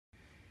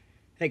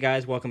Hey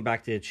guys, welcome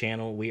back to the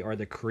channel. We are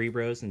the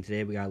Kuribros, and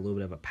today we got a little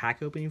bit of a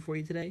pack opening for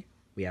you today.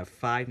 We have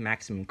 5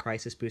 Maximum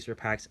Crisis booster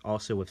packs,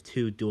 also with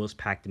 2 Duelist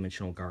Pack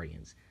Dimensional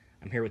Guardians.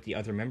 I'm here with the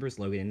other members,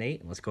 Logan and Nate,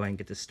 and let's go ahead and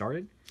get this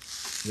started.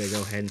 I'm going to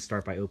go ahead and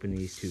start by opening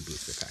these 2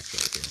 booster packs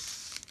right here.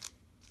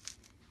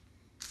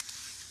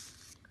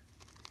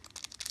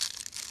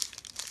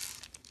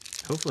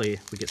 Hopefully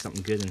we get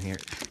something good in here,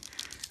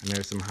 and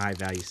there's some high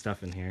value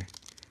stuff in here.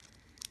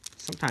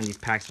 Sometimes these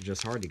packs are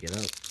just hard to get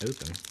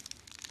open.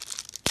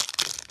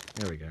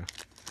 There we go.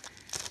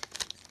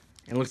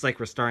 It looks like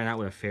we're starting out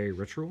with a Fairy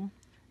Ritual.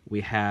 We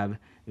have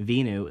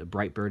Venu,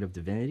 Bright Bird of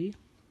Divinity.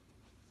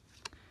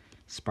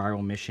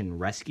 Spiral Mission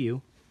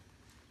Rescue.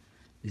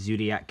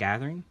 Zodiac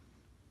Gathering.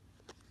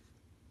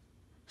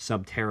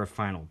 Subterra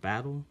Final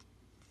Battle.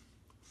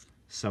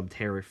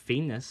 Subterra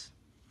Fiendness.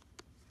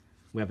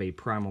 We have a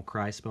Primal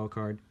Cry spell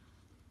card.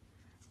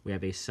 We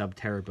have a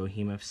Subterra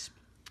Behemoth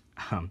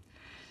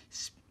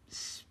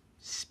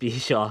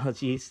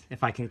Specialities,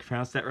 if I can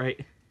pronounce that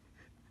right.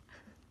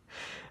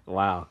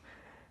 Wow.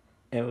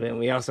 And then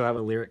we also have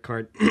a lyric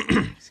card,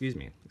 excuse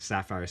me,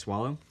 Sapphire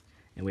Swallow.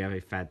 And we have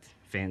a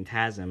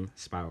Phantasm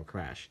Spiral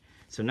Crash.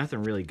 So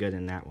nothing really good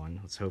in that one.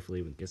 Let's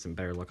hopefully get some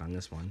better luck on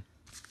this one.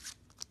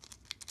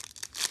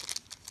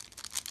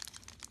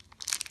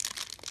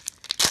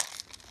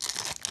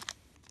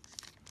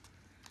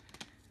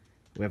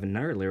 We have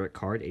another lyric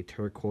card, a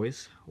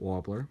Turquoise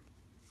Warbler.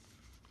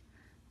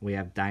 We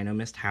have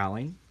Dino-Mist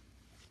Howling.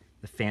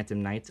 The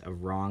Phantom Knights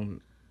of Wrong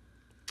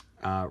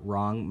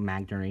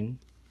Magnerine.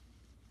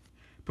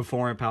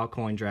 Performer Pal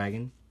Coin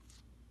Dragon.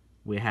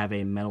 We have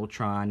a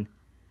Metaltron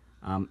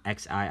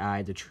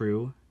XII the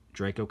True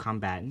Draco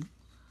Combatant.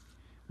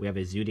 We have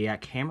a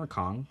Zodiac Hammer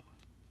Kong.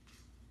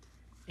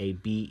 A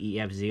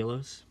BEF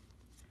Zelos.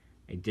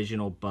 A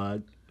Digital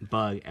Bug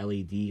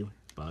LED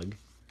Bug.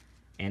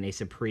 And a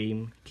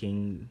Supreme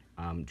King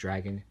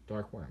Dragon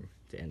Dark Worm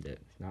to end it.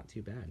 Not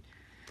too bad.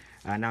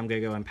 Now I'm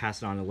going to go and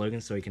pass it on to Logan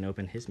so he can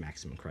open his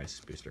Maximum Crisis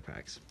booster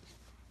packs.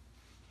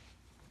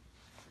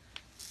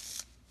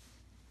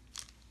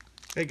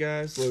 Hey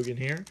guys, Logan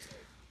here.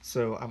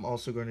 So I'm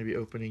also going to be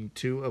opening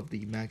 2 of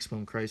the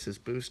Maximum Crisis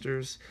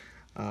boosters.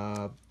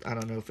 I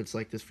don't know if it's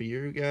like this for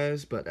you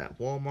guys, but at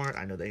Walmart,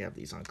 I know they have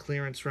these on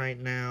clearance right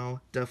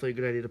now. Definitely a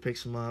good idea to pick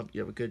some up. You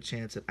have a good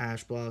chance at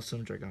Ash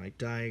Blossom, Dragonic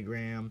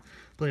Diagram,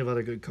 plenty of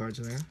other good cards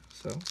in there.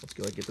 So let's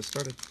go ahead and get this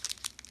started.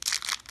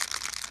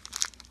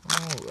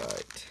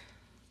 Alright.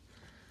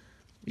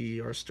 We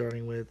are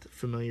starting with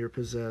Familiar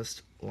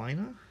Possessed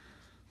Lina.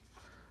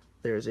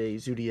 There's a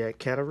Zodiac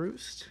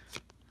Cataroost.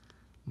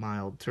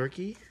 Mild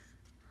Turkey.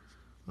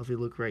 If we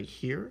look right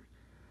here,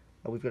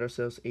 we've got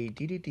ourselves a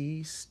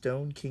DDD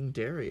Stone King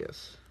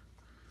Darius,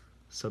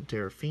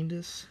 Subterra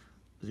Fiendus,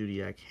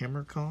 Zodiac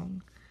Hammer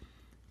Kong,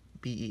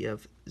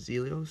 BEF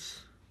Zelios,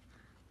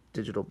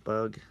 Digital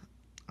Bug.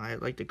 I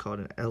like to call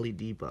it an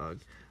LED bug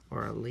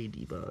or a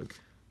ladybug.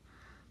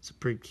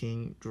 Supreme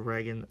King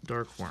Dragon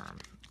Dark Worm.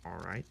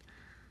 Alright.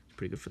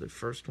 Pretty good for the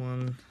first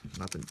one.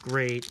 Nothing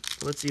great.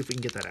 But let's see if we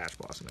can get that Ash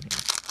Blossom in here.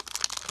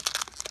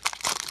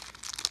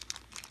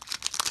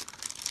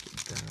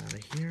 That out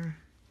of here.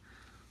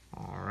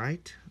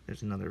 Alright,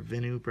 there's another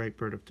Venu, Bright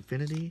Bird of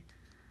Divinity,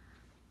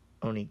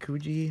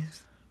 Onikuji,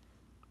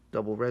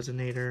 Double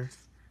Resonator,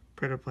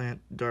 Predaplant,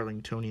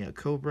 Darlingtonia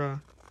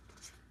Cobra,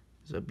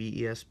 there's a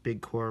BES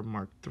Big Core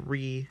Mark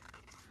III,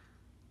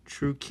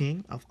 True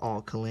King of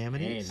All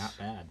Calamities. Hey, not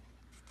bad.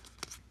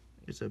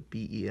 There's a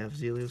BEF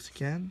Zelios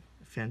again,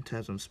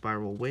 Phantasm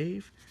Spiral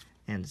Wave,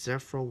 and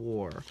Zephyr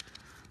War.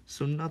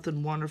 So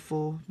nothing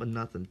wonderful, but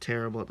nothing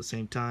terrible at the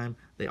same time.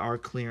 They are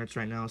clearance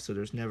right now, so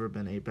there's never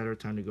been a better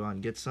time to go out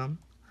and get some.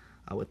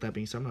 With that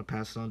being said, I'm going to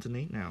pass it on to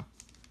Nate now.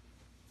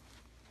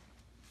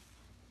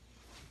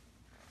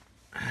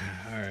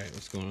 Alright,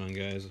 what's going on,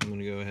 guys? I'm going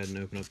to go ahead and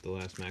open up the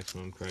last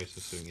Maximum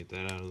Crisis so we can get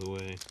that out of the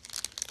way.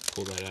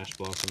 Pull that Ash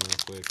Blossom real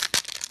quick.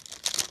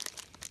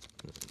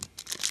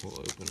 We'll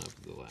open up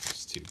the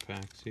last 2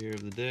 packs here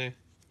of the day.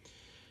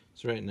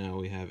 So right now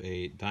we have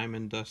a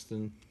Diamond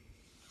Dustin,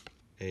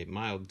 a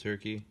Mild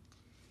Turkey,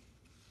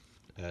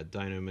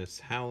 Dino-Mist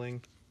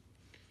Howling,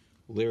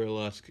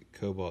 Lyrilusk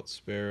Cobalt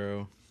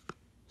Sparrow,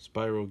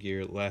 Spiral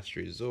Gear Last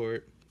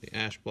Resort, the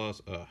Ash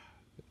Blossom,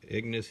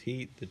 Ignis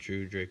Heat, the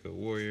True Draco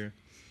Warrior,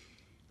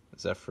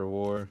 Zephyr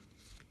War,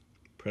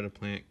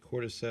 Predaplant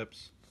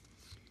Cordyceps,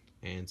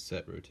 and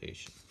Set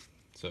Rotation.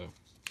 So,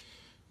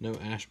 no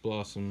Ash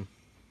Blossom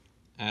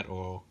at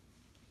all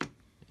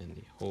in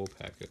the whole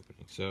pack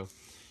opening. So,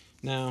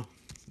 now,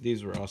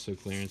 these were also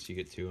clearance. You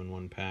get 2 in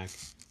 1 pack.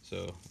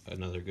 So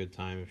another good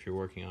time if you're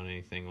working on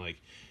anything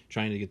like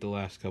trying to get the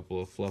last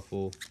couple of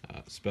Fluffle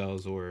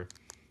spells or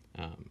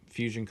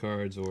fusion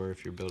cards, or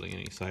if you're building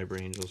any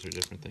Cyber Angels or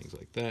different things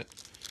like that.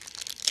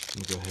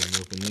 I'm going to go ahead and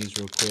open these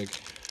real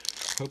quick.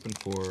 Hoping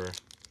for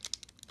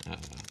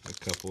a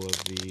couple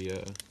of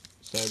the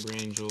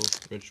Cyber Angel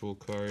ritual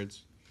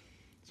cards.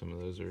 Some of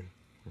those are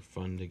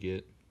fun to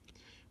get.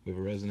 We have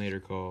a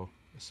Resonator Call,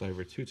 a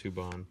Cyber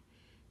Tutubon,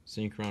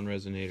 Synchron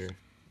Resonator,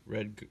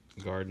 Red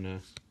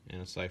Gardna,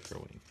 and a Cypher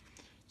Wing.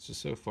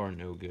 So far,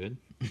 no good.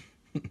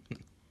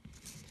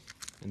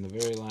 In the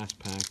very last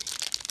pack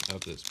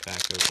of this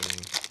pack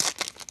opening,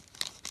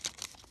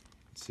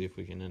 let's see if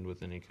we can end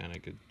with any kind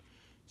of good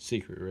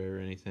secret rare or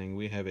anything.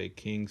 We have a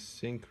King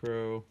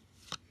Synchro,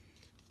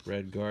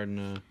 Red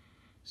Gardena,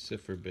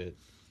 Sifferbit,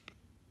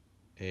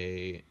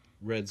 a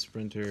Red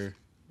Sprinter,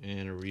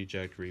 and a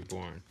Reject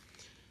Reborn.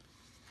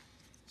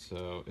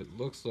 So it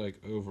looks like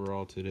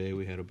overall today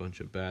we had a bunch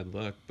of bad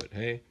luck, but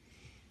hey,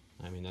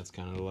 I mean, that's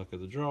kind of the luck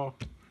of the draw.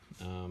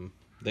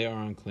 They are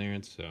on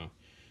clearance, so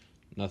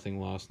nothing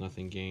lost,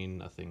 nothing gained,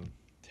 nothing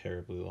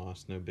terribly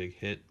lost, no big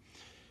hit.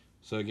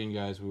 So again,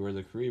 guys, we were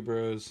the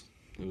Kuribros.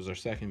 It was our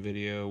second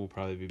video. We'll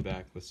probably be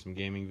back with some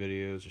gaming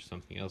videos or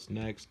something else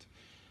next.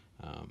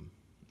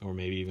 Or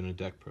maybe even a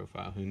deck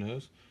profile, who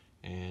knows.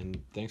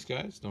 And thanks,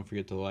 guys. Don't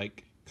forget to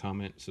like,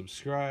 comment,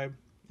 subscribe.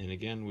 And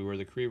again, we were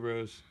the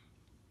Kuribros.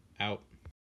 Out.